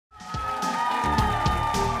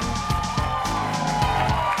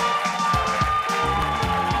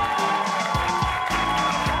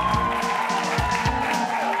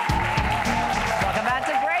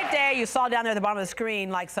saw down there at the bottom of the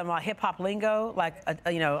screen like some hip hop lingo, like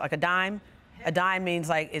you know, like a dime. A dime means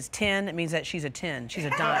like it's 10. It means that she's a 10. She's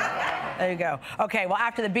a dime. There you go. Okay, well,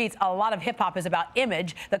 after the beats, a lot of hip hop is about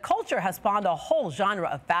image. The culture has spawned a whole genre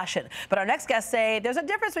of fashion. But our next guests say there's a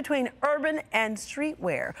difference between urban and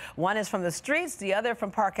streetwear. One is from the streets, the other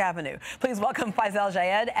from Park Avenue. Please welcome Faisal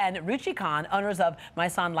Jayed and Ruchi Khan, owners of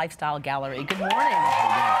Maison Lifestyle Gallery. Good morning.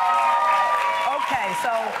 Okay,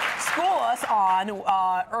 so school us on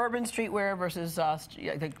urban streetwear versus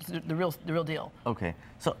the real deal. Okay,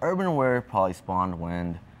 so urban wear probably spawned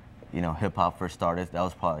when, you know, hip hop first started. That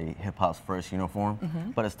was probably hip hop's first uniform.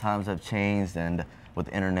 But as times have changed and with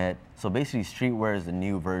the internet, so basically streetwear is the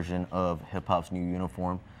new version of hip hop's new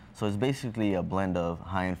uniform. So it's basically a blend of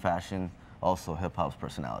high-end fashion, also hip-hop's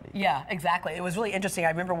personality. Yeah, exactly. It was really interesting. I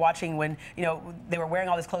remember watching when, you know, they were wearing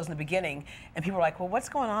all this clothes in the beginning, and people were like, well, what's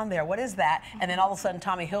going on there? What is that? And then all of a sudden,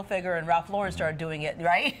 Tommy Hilfiger and Ralph Lauren started doing it,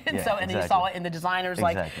 right? And yeah, so, and then you saw it in the designers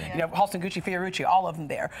like, you know, Halston, Gucci, Fiorucci, all of them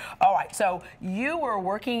there. All right, so you were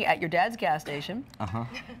working at your dad's gas station,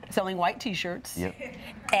 selling white T-shirts,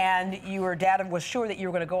 and your dad was sure that you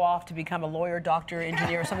were going to go off to become a lawyer, doctor,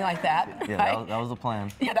 engineer, or something like that. Yeah, right? that was the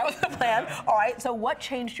plan. Yeah, that was the plan. All right, so what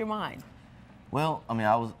changed your mind? Well, I mean,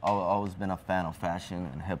 I've always been a fan of fashion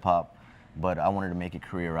and hip hop, but I wanted to make a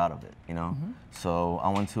career out of it, you know? So I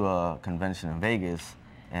went to a convention in Vegas,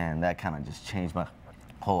 and that kind of just changed my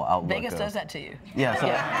whole outlook. Vegas does that to you? Yeah,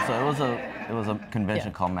 so it was a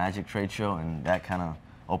convention called Magic Trade Show, and that kind of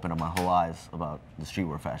opened up my whole eyes about the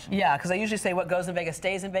streetwear fashion. Yeah, because I usually say what goes in Vegas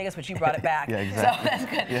stays in Vegas, but you brought it back. Yeah, exactly. So that's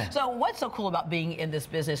good. Yeah. So what's so cool about being in this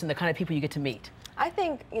business and the kind of people you get to meet? I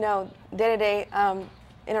think, you know, day-to-day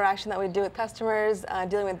interaction that we do with customers,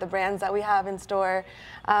 dealing with the brands that we have in store,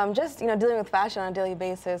 just, you know, dealing with fashion on a daily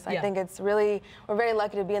basis. I think it's really, we're very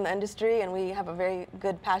lucky to be in the industry, and we have a very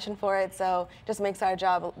good passion for it, so it just makes our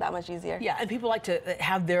job that much easier. Yeah, and people like to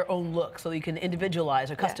have their own look, so you can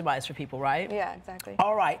individualize or customize for people, right? Yeah, exactly.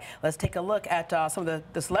 All right, let's take a look at some of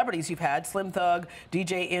the celebrities you've had. Slim Thug,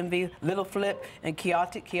 DJ Envy, Little Flip, and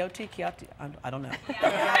Kiati, I don't know.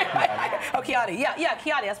 Oh, Kiati, yeah,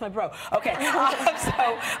 Kiati, that's my bro. Okay,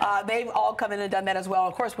 so they've all come in and done that as well.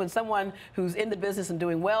 Of course, when someone who's in the business and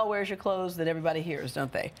doing well wears your clothes, then everybody hears,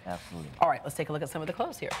 don't they? Absolutely. All right, let's take a look at some of the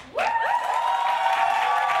clothes here. First,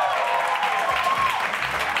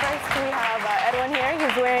 we have Edwin here.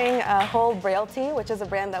 He's wearing Whole Braillety, which is a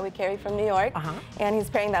brand that we carry from New York, and he's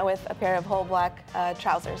pairing that with a pair of whole black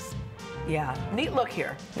trousers. Yeah, neat look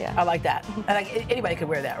here. Yeah, I like that. And like, anybody could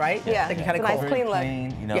wear that, right? Yeah, it's a nice clean look.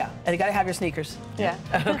 You know? Yeah, and you got to have your sneakers. Yeah.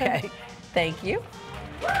 Okay, thank you.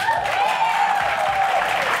 All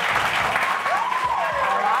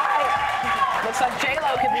right. Looks like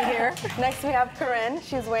J-Lo could be here. Next we have Corinne.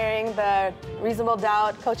 She's wearing the Reasonable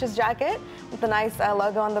Doubt Coach's jacket with a nice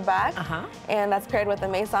logo on the back. And that's paired with a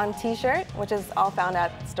Maison t-shirt, which is all found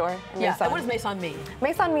at the store. Yeah, and what does Maison mean?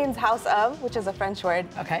 Maison means house of, which is a French word.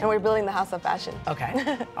 Okay. And we're building the house of fashion.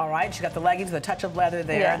 Okay. All right, she's got the leggings with a touch of leather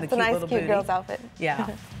there. Yeah, and the it's a cute nice, little cute booty. girl's outfit. Yeah,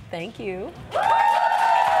 thank you.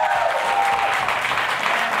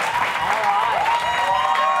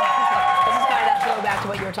 Back to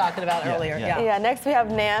what you were talking about earlier. Yeah, next we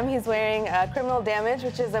have Nam. He's wearing Criminal Damage,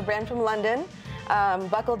 which is a brand from London,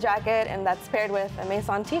 buckle jacket, and that's paired with a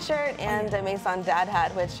Maison t-shirt and a Maison dad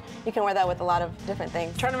hat, which you can wear that with a lot of different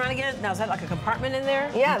things. Turn around again. Now, is that like a compartment in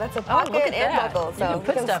there? Yeah, that's a pocket and buckle, so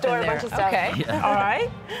you can store a bunch of stuff. Okay, all right.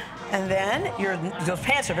 And then those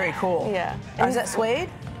pants are very cool. Yeah. Is that suede?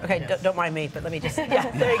 Okay, don't mind me, but let me just,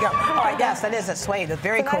 yeah, there you go. All right, yes, that is a suede. That's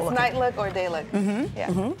very cool. It's a nice night look or day look.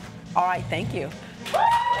 All right, thank you. And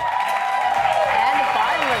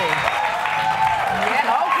finally,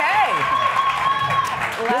 okay.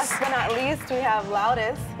 Last but not least, we have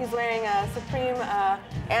Loudest. He's wearing a Supreme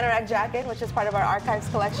anorak jacket, which is part of our Archives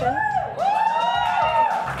collection.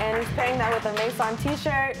 And he's pairing that with a Maison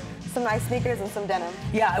t-shirt, some nice sneakers, and some denim.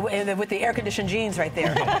 Yeah, and with the air-conditioned jeans right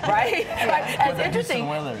there, right? It's interesting.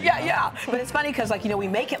 Yeah. But it's funny because, like, you know, we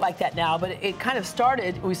make it like that now, but it kind of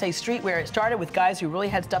started, we say streetwear, it started with guys who really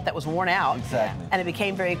had stuff that was worn out. Exactly. And it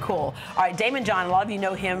became very cool. All right, Damon John, a lot of you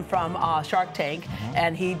know him from Shark Tank,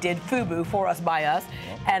 and he did FUBU, For Us, By Us.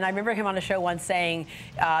 And I remember him on a show once saying,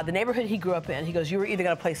 the neighborhood he grew up in, he goes, you were either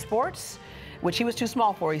going to play sports, which he was too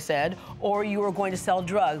small for, he said, or you were going to sell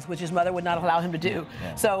drugs, which his mother would not allow him to do.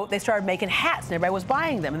 So they started making hats, and everybody was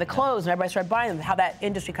buying them, and the clothes, and everybody started buying them, how that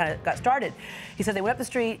industry kind of got started. He said they went up the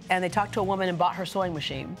street, and they talked to a woman and bought her sewing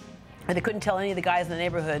machine. And they couldn't tell any of the guys in the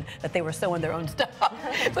neighborhood that they were sewing their own stuff.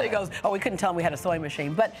 So he goes, oh, we couldn't tell them we had a sewing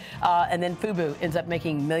machine. But, and then FUBU ends up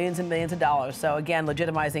making millions and millions of dollars. So again,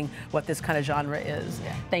 legitimizing what this kind of genre is.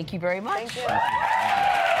 Thank you very much. Thank you.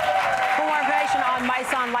 information on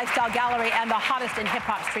Maison Lifestyle Gallery and the hottest in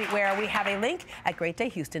hip-hop streetwear, we have a link at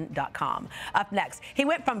greatdayhouston.com. Up next, he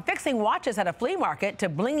went from fixing watches at a flea market to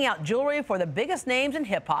blinging out jewelry for the biggest names in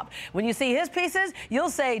hip-hop. When you see his pieces, you'll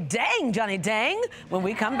say, dang, Johnny, dang, when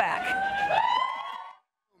we come back.